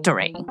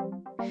contradictory.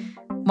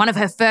 One of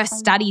her first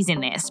studies in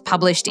this,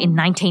 published in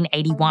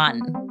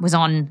 1981, was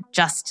on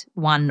just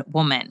one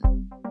woman.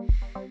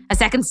 A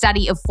second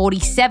study of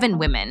 47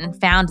 women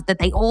found that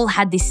they all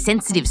had this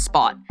sensitive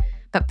spot,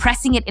 but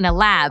pressing it in a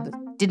lab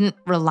didn't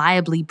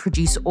reliably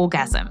produce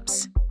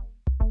orgasms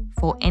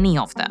for any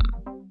of them.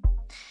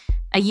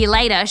 A year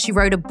later, she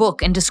wrote a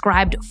book and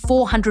described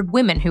 400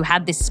 women who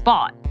had this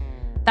spot.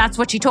 That's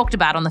what she talked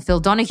about on the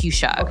Phil Donahue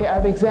Show. Okay,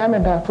 I've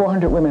examined about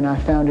 400 women. I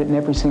found it in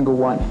every single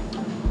one.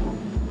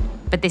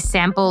 But this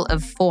sample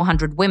of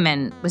 400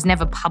 women was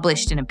never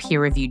published in a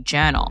peer-reviewed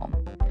journal.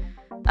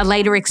 A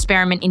later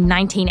experiment in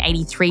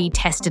 1983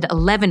 tested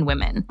 11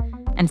 women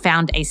and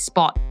found a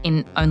spot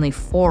in only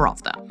 4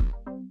 of them.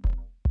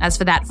 As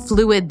for that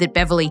fluid that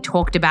Beverly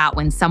talked about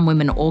when some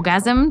women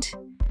orgasmed,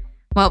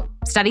 well,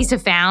 studies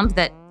have found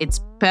that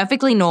it's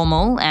perfectly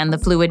normal and the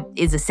fluid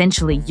is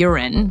essentially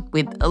urine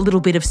with a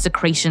little bit of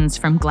secretions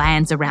from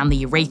glands around the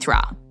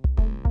urethra.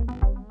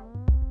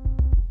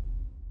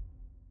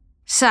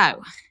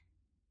 So,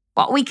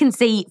 what we can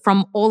see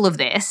from all of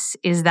this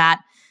is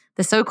that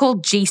the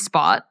so-called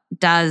G-spot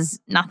does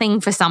nothing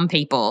for some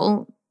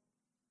people,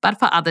 but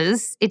for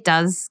others, it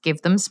does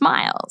give them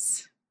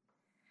smiles.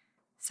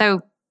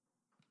 So,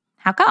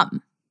 how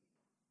come?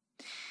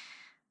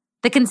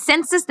 The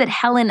consensus that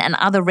Helen and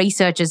other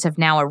researchers have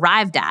now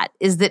arrived at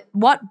is that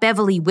what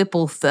Beverly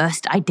Whipple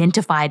first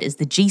identified as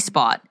the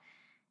G-spot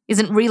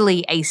isn't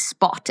really a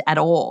spot at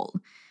all.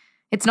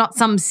 It's not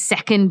some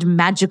second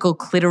magical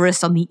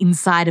clitoris on the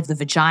inside of the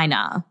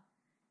vagina.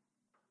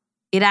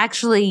 It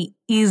actually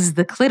is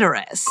the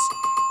clitoris,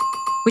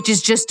 which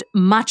is just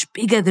much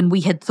bigger than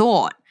we had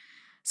thought.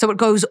 So it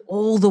goes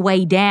all the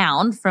way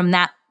down from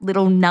that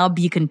little nub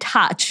you can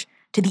touch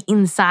to the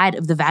inside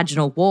of the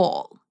vaginal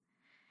wall.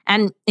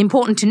 And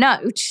important to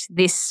note,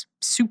 this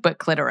super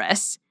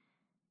clitoris,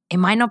 it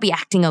might not be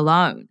acting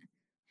alone.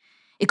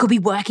 It could be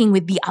working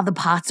with the other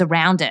parts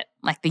around it,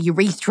 like the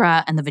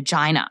urethra and the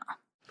vagina.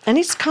 And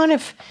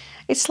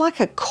it's like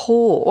a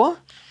core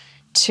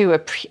to a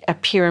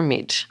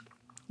pyramid.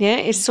 Yeah,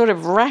 it's sort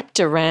of wrapped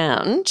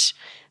around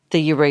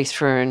the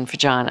urethra and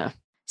vagina.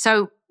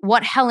 So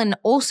what Helen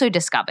also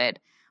discovered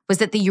was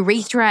that the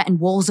urethra and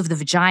walls of the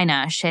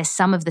vagina share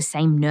some of the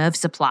same nerve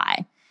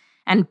supply.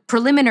 And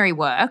preliminary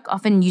work,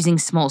 often using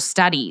small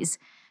studies,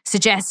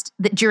 suggest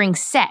that during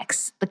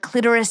sex, the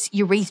clitoris,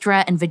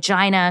 urethra, and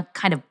vagina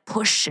kind of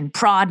push and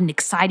prod and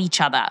excite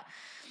each other,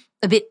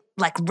 a bit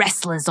like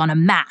wrestlers on a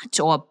mat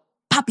or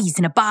puppies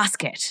in a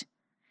basket.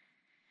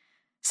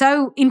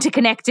 So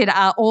interconnected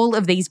are all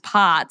of these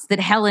parts that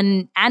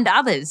Helen and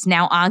others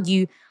now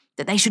argue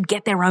that they should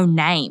get their own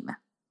name.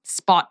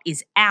 Spot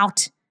is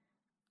out.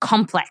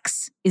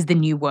 Complex is the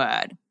new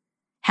word.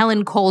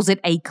 Helen calls it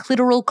a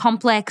clitoral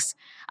complex.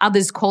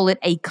 Others call it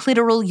a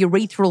clitoral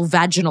urethral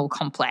vaginal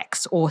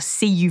complex, or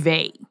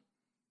CUV.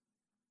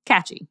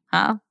 Catchy,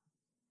 huh?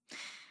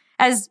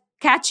 As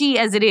catchy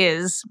as it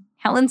is,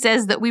 Helen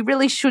says that we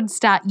really should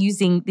start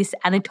using this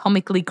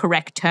anatomically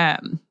correct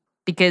term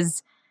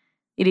because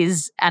it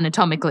is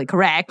anatomically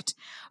correct,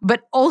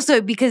 but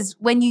also because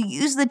when you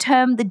use the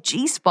term the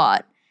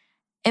G-spot,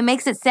 it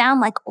makes it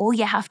sound like all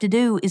you have to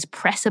do is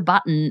press a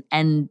button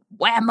and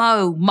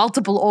whammo,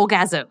 multiple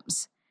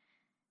orgasms.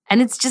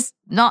 And it's just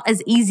not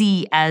as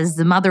easy as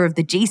the mother of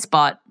the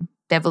G-spot,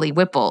 Beverly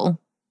Whipple,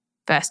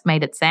 first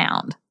made it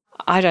sound.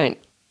 I don't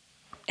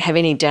have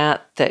any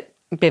doubt that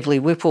Beverly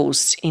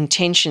Whipple's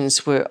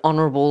intentions were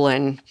honourable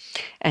and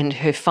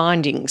her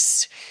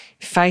findings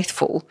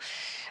faithful.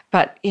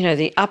 But, you know,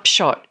 the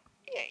upshot,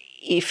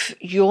 if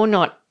you're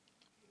not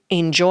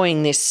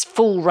enjoying this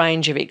full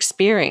range of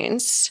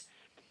experience,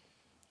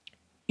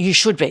 you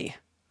should be.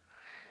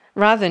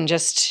 Rather than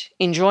just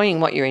enjoying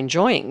what you're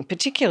enjoying,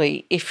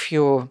 particularly if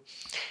you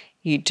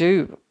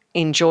do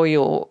enjoy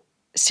your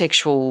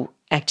sexual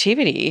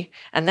activity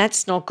and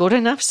that's not good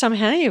enough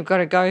somehow, you've got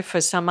to go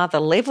for some other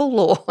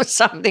level or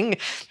something.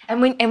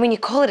 And when you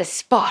call it a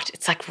spot,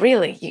 it's like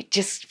really, you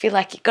just feel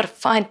like you've got to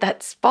find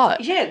that spot.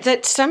 Yeah,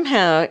 that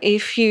somehow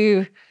if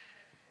you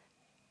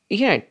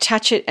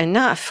touch it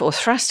enough or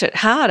thrust it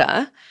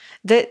harder,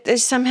 that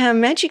there's somehow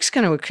magic's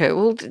going to occur.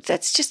 Well,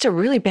 that's just a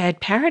really bad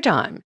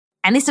paradigm.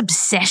 And this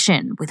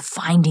obsession with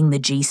finding the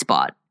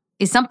G-spot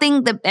is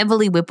something that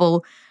Beverly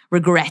Whipple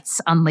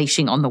regrets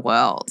unleashing on the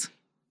world.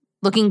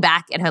 Looking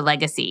back at her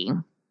legacy,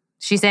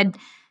 she said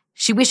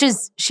she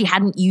wishes she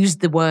hadn't used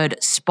the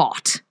word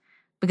spot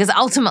because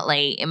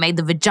ultimately it made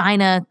the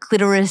vagina,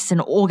 clitoris, and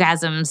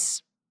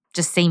orgasms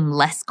just seem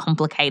less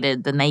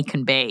complicated than they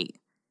can be.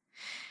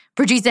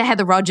 Producer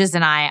Heather Rogers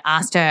and I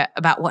asked her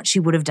about what she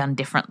would have done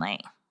differently.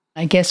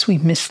 I guess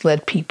we've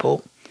misled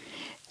people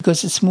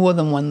because it's more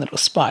than one little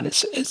spot.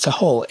 It's a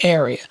whole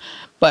area.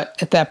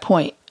 But at that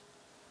point,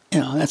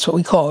 that's what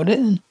we called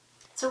it.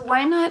 So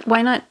why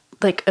not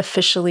like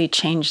officially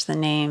change the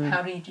name?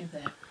 How do you do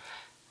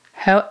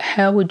that?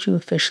 How would you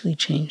officially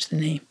change the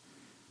name?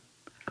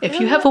 If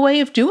you have a way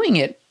of doing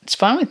it, it's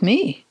fine with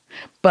me.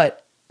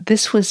 But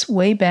this was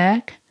way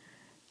back.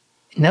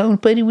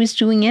 Nobody was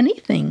doing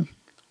anything.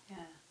 Yeah.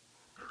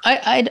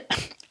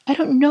 I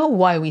don't know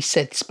why we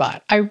said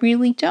spot. I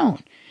really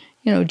don't.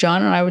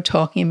 John and I were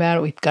talking about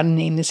it. We've got to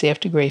name this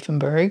after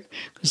Grafenberg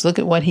because look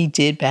at what he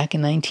did back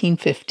in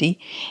 1950.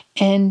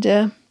 And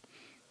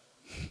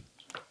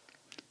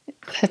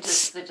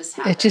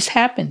it just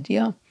happened,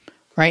 yeah.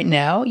 Right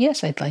now,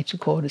 yes, I'd like to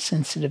call it a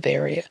sensitive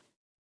area.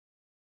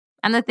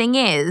 And the thing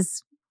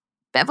is,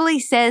 Beverly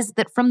says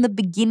that from the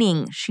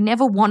beginning, she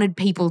never wanted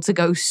people to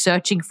go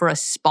searching for a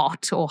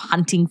spot or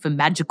hunting for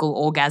magical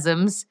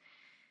orgasms.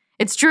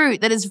 It's true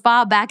that as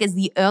far back as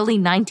the early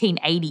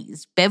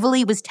 1980s,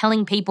 Beverly was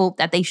telling people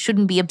that they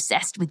shouldn't be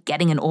obsessed with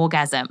getting an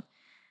orgasm.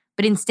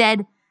 But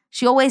instead,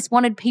 she always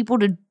wanted people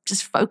to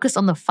just focus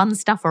on the fun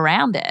stuff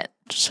around it.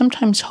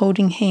 Sometimes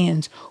holding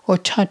hands or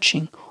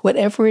touching,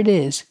 whatever it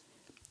is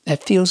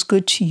that feels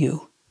good to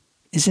you,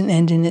 is an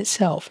end in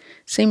itself.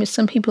 Same as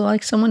some people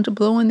like someone to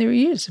blow on their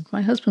ears. If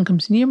my husband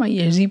comes near my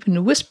ears, even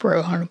to whisper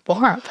or to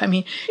barf, I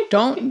mean,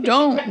 don't.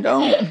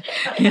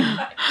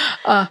 Yeah.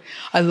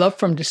 I love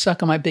for him to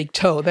suck on my big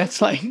toe.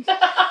 That's like...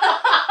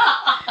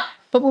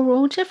 But we're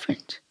all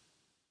different.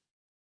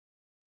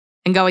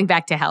 And going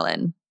back to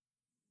Helen,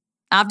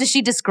 after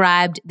she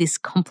described this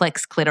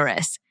complex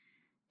clitoris,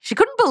 she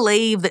couldn't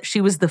believe that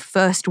she was the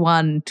first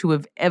one to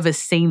have ever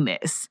seen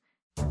this.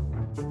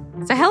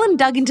 So Helen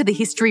dug into the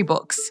history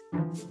books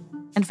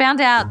and found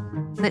out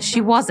that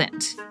she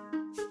wasn't.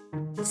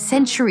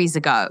 Centuries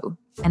ago,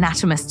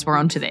 anatomists were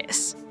onto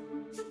this.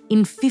 In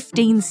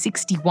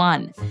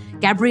 1561,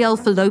 Gabriele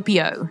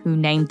Falloppio, who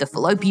named the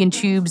fallopian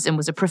tubes and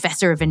was a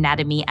professor of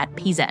anatomy at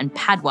Pisa and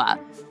Padua,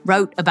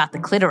 wrote about the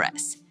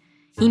clitoris.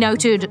 He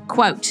noted,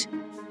 quote,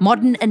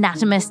 "Modern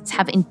anatomists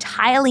have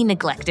entirely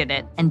neglected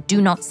it and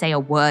do not say a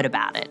word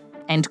about it,"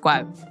 end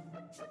quote.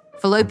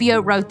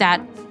 Falloppio wrote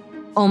that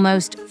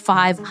almost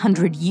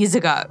 500 years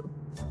ago.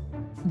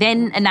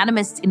 Then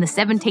anatomists in the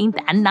 17th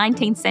and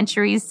 19th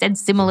centuries said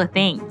similar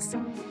things.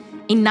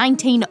 In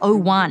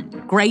 1901,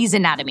 Gray's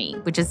Anatomy,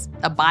 which is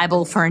a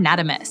Bible for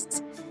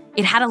anatomists,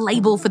 it had a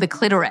label for the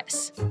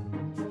clitoris.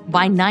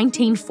 By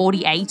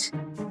 1948,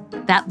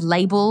 that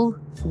label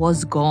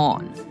was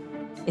gone.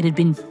 It had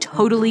been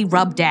totally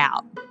rubbed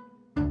out.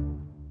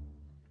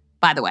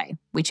 By the way,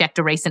 we checked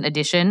a recent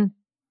edition.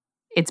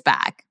 It's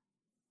back.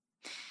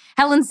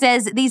 Helen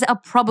says these are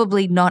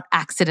probably not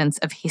accidents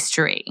of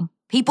history.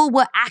 People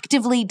were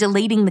actively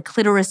deleting the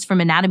clitoris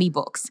from anatomy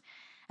books,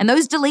 and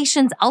those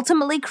deletions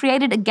ultimately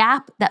created a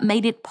gap that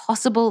made it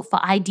possible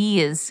for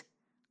ideas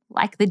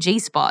like the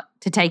G-spot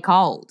to take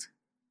hold.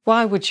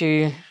 Why would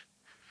you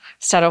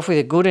start off with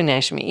a good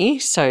anatomy?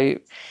 So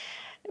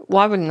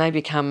why wouldn't they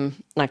become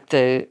like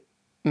the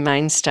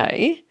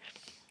mainstay,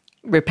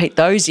 repeat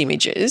those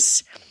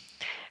images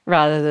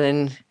rather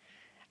than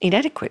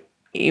inadequate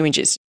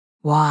images?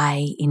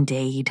 Why,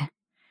 indeed.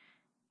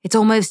 It's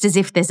almost as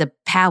if there's a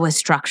power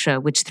structure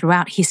which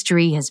throughout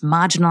history has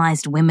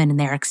marginalised women and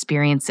their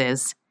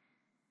experiences.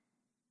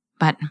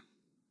 But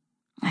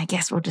I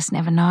guess we'll just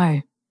never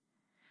know.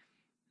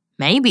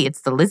 Maybe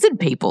it's the lizard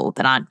people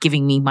that aren't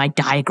giving me my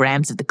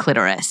diagrams of the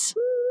clitoris.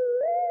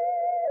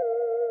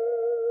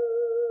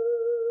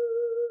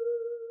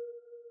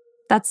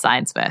 That's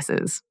Science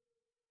Versus.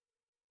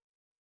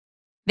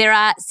 There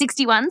are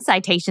 61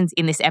 citations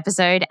in this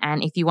episode,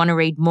 and if you want to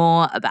read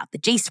more about the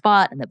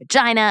G-spot and the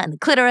vagina and the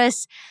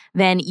clitoris,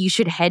 then you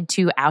should head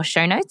to our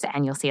show notes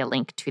and you'll see a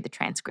link to the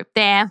transcript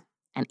there.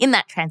 And in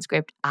that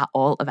transcript are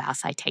all of our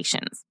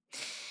citations.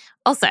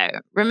 Also,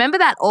 remember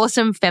that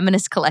awesome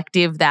feminist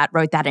collective that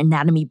wrote that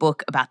anatomy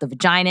book about the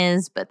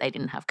vaginas, but they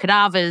didn't have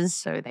cadavers,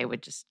 so they were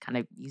just kind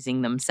of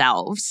using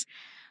themselves?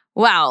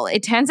 Well,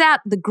 it turns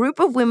out the group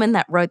of women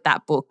that wrote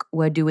that book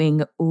were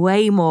doing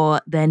way more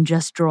than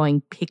just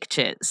drawing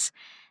pictures.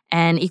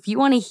 And if you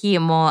want to hear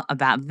more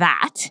about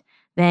that,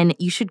 then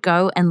you should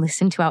go and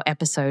listen to our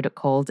episode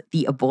called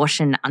The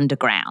Abortion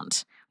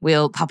Underground.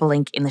 We'll pop a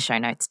link in the show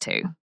notes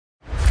too.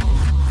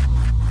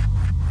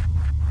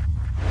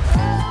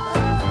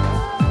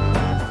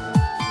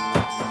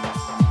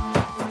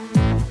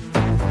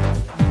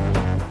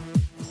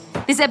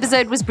 This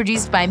episode was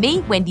produced by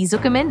me, Wendy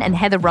Zuckerman, and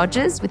Heather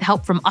Rogers, with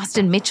help from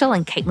Austin Mitchell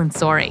and Caitlin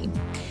Sori.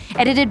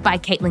 Edited by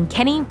Caitlin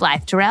Kenny,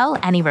 Blythe Terrell,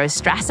 Annie Rose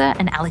Strasser,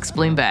 and Alex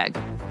Bloomberg.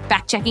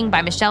 Fact-checking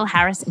by Michelle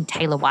Harris and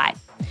Taylor White.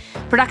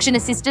 Production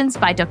assistance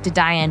by Dr.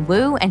 Diane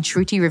Wu and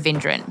Shruti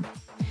Ravindran.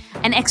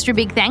 An extra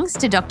big thanks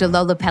to Dr.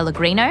 Lola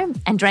Pellegrino,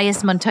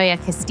 Andreas Montoya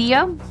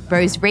Castillo,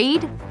 Rose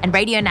Reed, and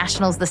Radio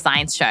National's The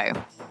Science Show.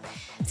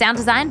 Sound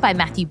design by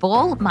Matthew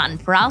Ball, Martin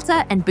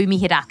Peralta, and Bhumi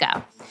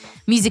Hidaka.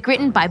 Music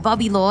written by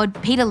Bobby Lord,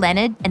 Peter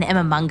Leonard, and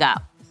Emma Munger.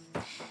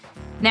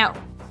 Now,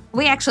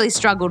 we actually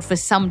struggled for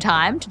some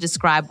time to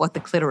describe what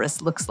the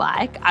clitoris looks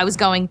like. I was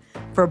going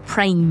for a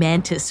praying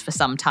mantis for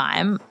some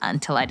time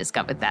until I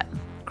discovered that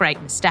great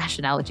moustache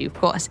analogy, of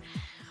course.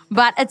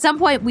 But at some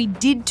point, we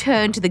did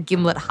turn to the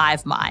gimlet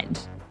hive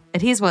mind.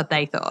 And here's what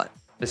they thought.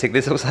 This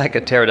looks like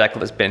a pterodactyl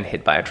that's been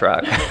hit by a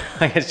truck.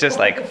 It's just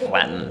like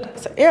flattened.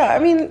 Yeah, I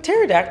mean,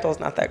 pterodactyl's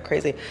not that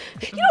crazy.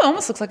 You know, it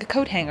almost looks like a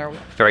coat hanger.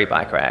 Very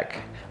bike rack,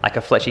 like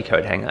a fleshy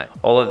coat hanger.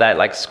 All of that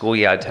like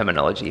schoolyard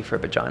terminology for a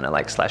vagina,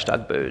 like slash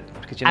dug boot.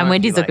 I'm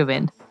Wendy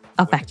Zuckerman.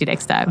 I'll fact you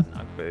next time.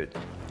 Boot.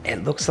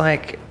 It looks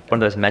like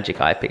one of those magic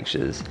eye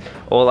pictures,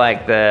 or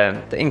like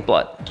the ink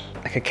blot,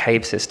 like a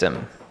cave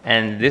system.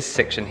 And this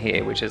section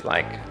here, which is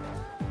like,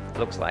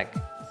 looks like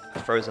a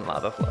frozen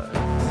lava flow.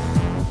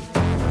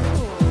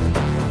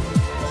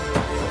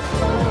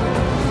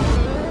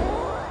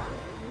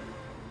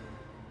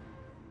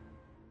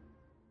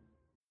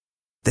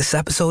 This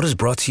episode is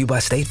brought to you by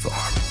State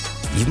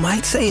Farm. You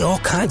might say all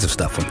kinds of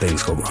stuff when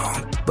things go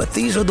wrong, but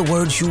these are the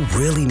words you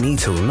really need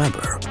to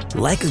remember.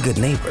 Like a good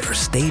neighbor,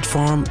 State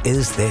Farm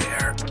is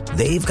there.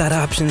 They've got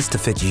options to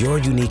fit your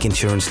unique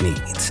insurance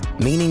needs,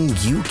 meaning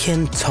you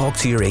can talk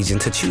to your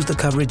agent to choose the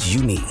coverage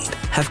you need.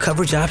 Have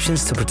coverage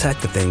options to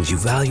protect the things you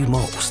value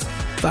most.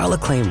 File a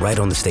claim right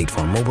on the State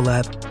Farm mobile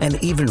app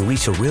and even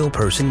reach a real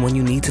person when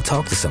you need to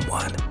talk to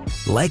someone.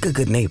 Like a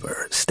good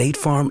neighbor, State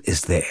Farm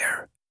is there.